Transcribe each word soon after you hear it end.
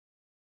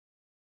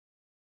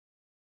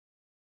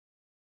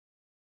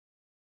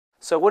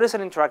So what is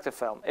an interactive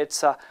film?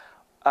 It's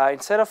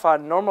instead of a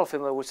normal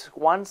film, which is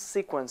one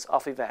sequence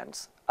of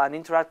events, an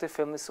interactive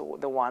film is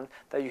the one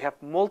that you have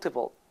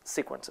multiple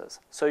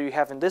sequences. So you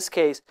have, in this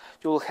case,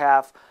 you will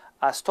have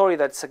a story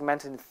that's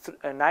segmented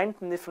in 9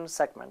 different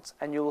segments,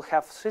 and you will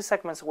have 3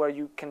 segments where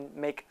you can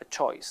make a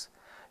choice.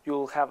 You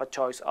will have a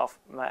choice of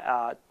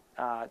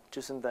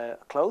choosing the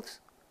clothes,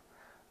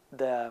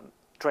 the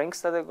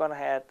drinks that they're going to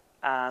have,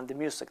 and the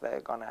music that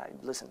they're going to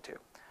listen to.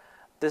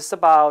 This is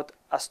about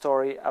a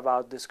story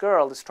about this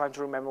girl that's trying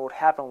to remember what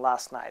happened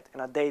last night,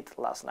 in a date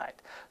last night.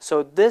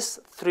 So these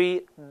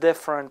 3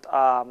 different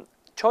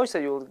choices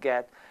that you will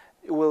get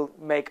will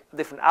make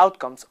different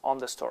outcomes on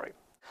the story.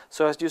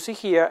 So as you see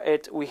here,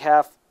 it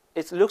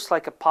looks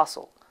like a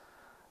puzzle,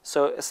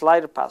 so a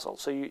slider puzzle.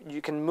 So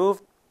you can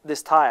move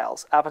these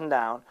tiles up and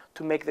down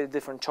to make the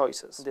different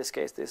choices. In this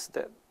case, this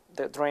is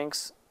the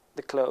drinks,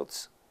 the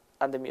clothes,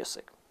 and the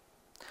music.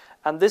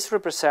 And this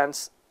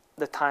represents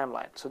the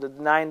timeline, so the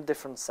 9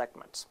 different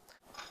segments.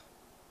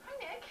 Hi,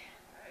 Nick.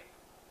 Hey.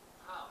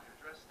 Wow, you're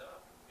dressed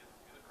up. You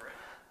look great.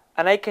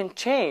 And I can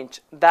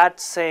change that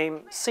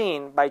same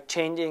scene by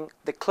changing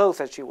the clothes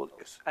that you will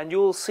use. And you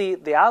will see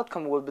the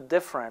outcome will be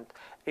different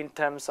in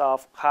terms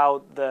of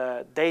how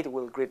the date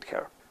will greet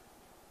her.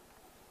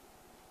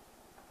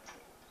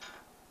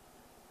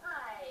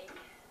 Hi.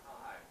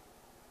 Hi.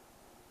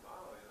 Wow,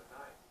 you look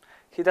nice.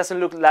 He doesn't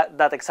look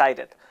that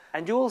excited.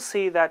 And you will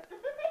see that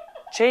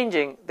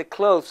changing the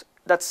clothes,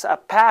 that's a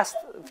past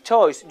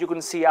choice, you can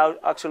see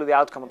actually the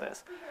outcome of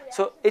this.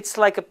 So it's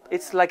like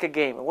a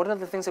game. One of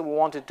the things that we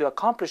wanted to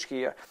accomplish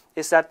here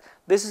is that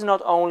this is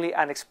not only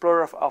an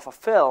explorer of a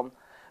film,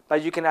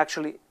 but you can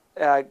actually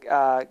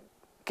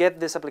get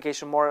this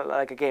application more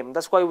like a game.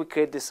 That's why we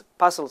create this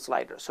puzzle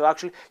slider. So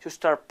actually you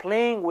start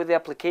playing with the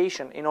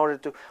application in order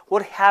to,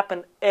 what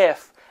happened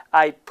if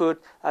I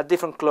put a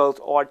different clothes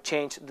or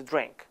change the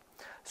drink?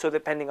 So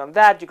depending on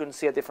that, you can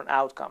see a different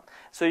outcome.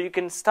 So you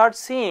can start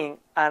seeing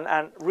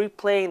and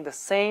replaying the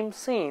same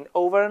scene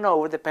over and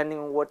over depending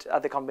on what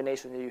the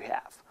combination that you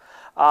have.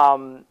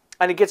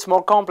 And it gets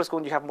more complex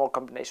when you have more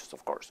combinations,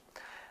 of course.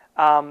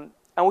 And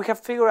we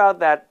have figured out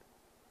that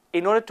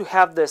in order to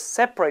have this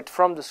separate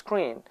from the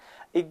screen,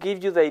 it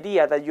gives you the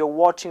idea that you're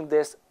watching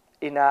this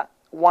in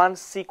one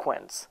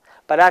sequence.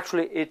 But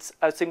actually, it's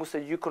a sequence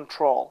that you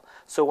control.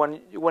 So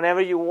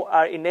whenever you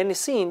are in any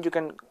scene, you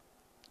can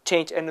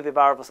change any of the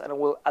variables and it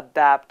will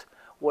adapt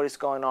what is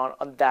going on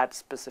that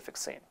specific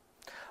scene.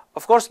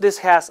 Of course, this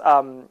has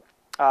a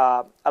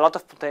lot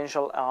of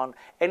potential on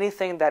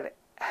anything that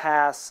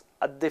has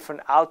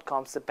different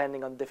outcomes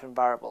depending on different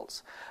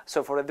variables.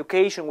 So for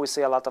education, we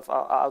see a lot of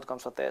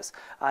outcomes of this,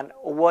 and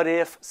what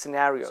if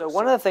scenarios. So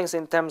one of the things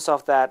in terms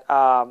of that,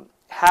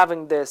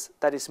 having this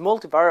that is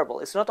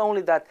multivariable, it's not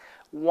only that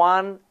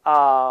one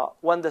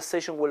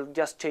decision will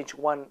just change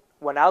one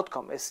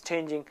outcome, it's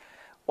changing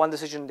one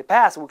decision in the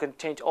past, we can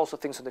change also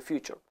things in the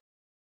future.